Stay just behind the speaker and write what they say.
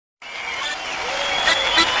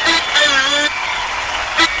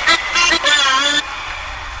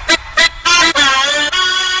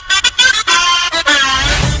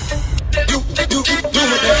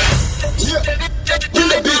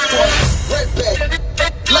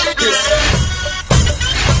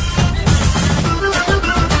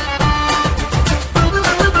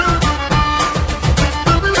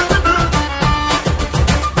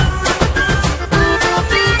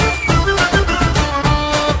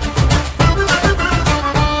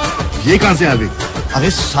ये कहां से आ गई? अरे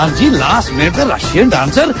सर जी लास्ट मिनट में रशियन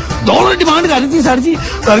डांसर $1 डिमांड कर रही थी सर जी।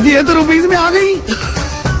 सर जी ये तो रुपीज में आ गई।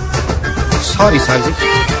 सॉरी सर जी।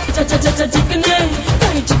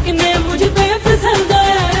 चिकने मुझे फिसल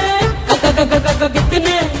गए,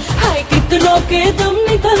 कितने हाय कितनों के दम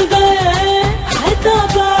निकल गए। हाय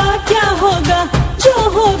तौबा क्या होगा, जो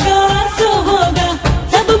होगा सो होगा।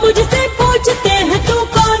 सब मुझसे पूछते हैं तू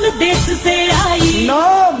कौन देश से आई।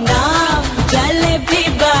 नाम jalebi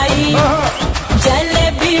by,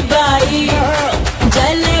 jalebi by,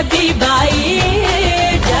 jalebi by,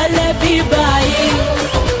 jalebi by.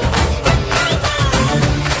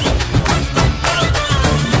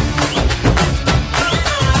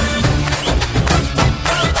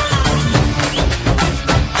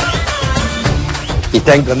 ये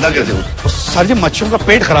टैंक गंदा कैसे हो? सर जी मच्छरों का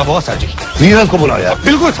पेट खराब हुआ सर जी। क्लीनर को बुलाओ यार।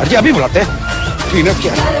 बिल्कुल सर जी अभी बुलाते हैं। क्लीनर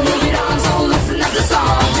क्या है?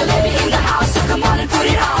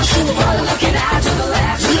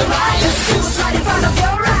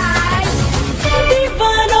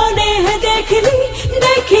 दीवानों ने देख ली,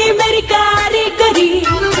 देखी मेरी कारीगरी।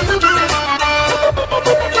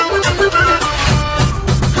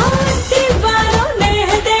 दीवानों ने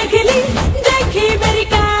देख ली, देखी मेरी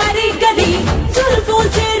कारीगरी। जुल्फों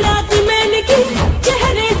से रात में लिखी,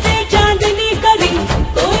 चेहरे से चांदनी करी।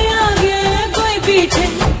 कोई आगे कोई पीछे,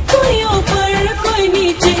 कोई ऊपर कोई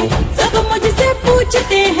नीचे। सब मुझसे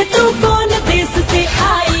पूछते हैं तू कौन देश से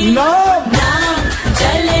आई। नाम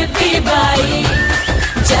jalebi by,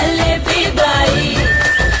 jalebi by,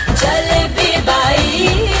 jalebi by,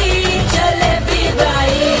 jalebi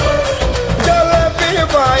by, jalebi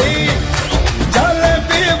by,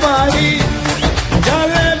 jalebi by,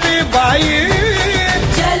 jalebi by,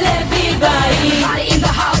 jalebi by. In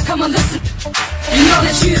the house, come on, listen. You know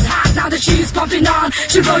that she is hot, now that she is pumping on.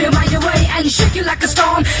 She'll blow your mind away and shake you like a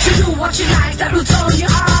storm. She'll do what she likes, that will turn you on.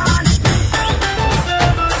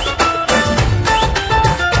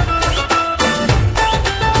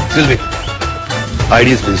 Sylvie,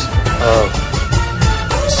 IDs please.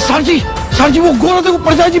 Sir जी वो गोरा देखो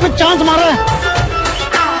प्रजा जी पे chance मारा है।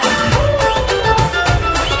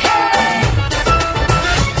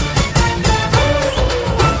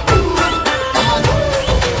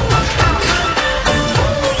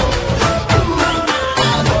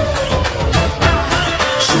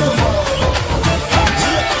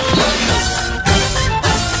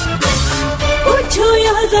 पूछो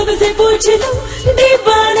यहाँ सबसे पूछ लो,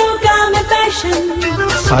 दीवानों का मैं पैशन।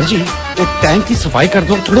 सर जी तो टैंक की सफाई कर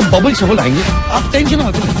दो, थोड़े बबल शबल आएंगे, आप टेंशन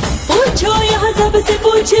मत लो। पूछो यहाँ सबसे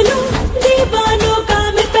पूछ लो, दीवानों का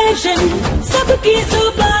मैं पैशन। सबकी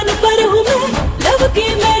जुबान पर हूँ मैं, लव की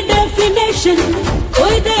मैं डेफिनेशन।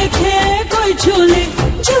 कोई देखे कोई झूले,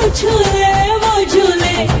 जो झूले वो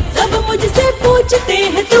झूले। सब मुझसे पूछते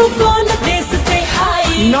हैं तू कौन देश से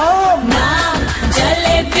आई। नाम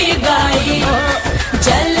jalebi by,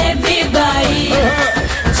 jalebi by,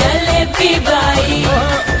 jalebi by,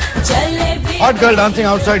 jalebi. Hot girl dancing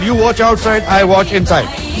outside, you watch outside, I watch inside.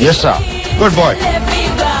 Yes sir, good boy. Jalebi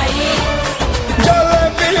by,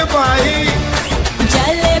 jalebi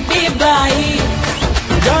by,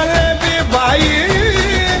 jalebi by,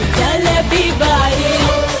 jalebi by,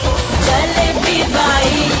 jalebi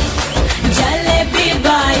by, jalebi by, jalebi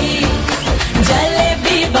by, jalebi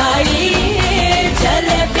by,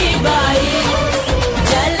 jalebi by,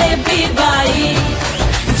 jalebi by,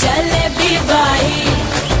 jalebi by,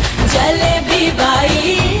 jalebi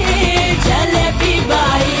by, jalebi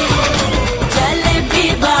by, jalebi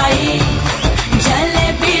by,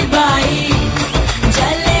 jalebi by,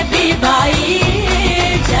 jalebi by,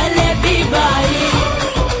 jalebi by.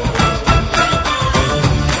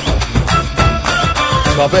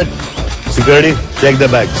 Stop it. Security, check the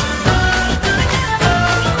bags.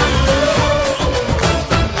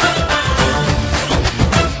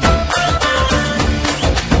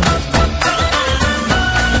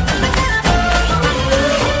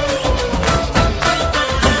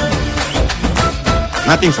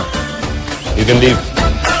 Nothing, sir. You can leave.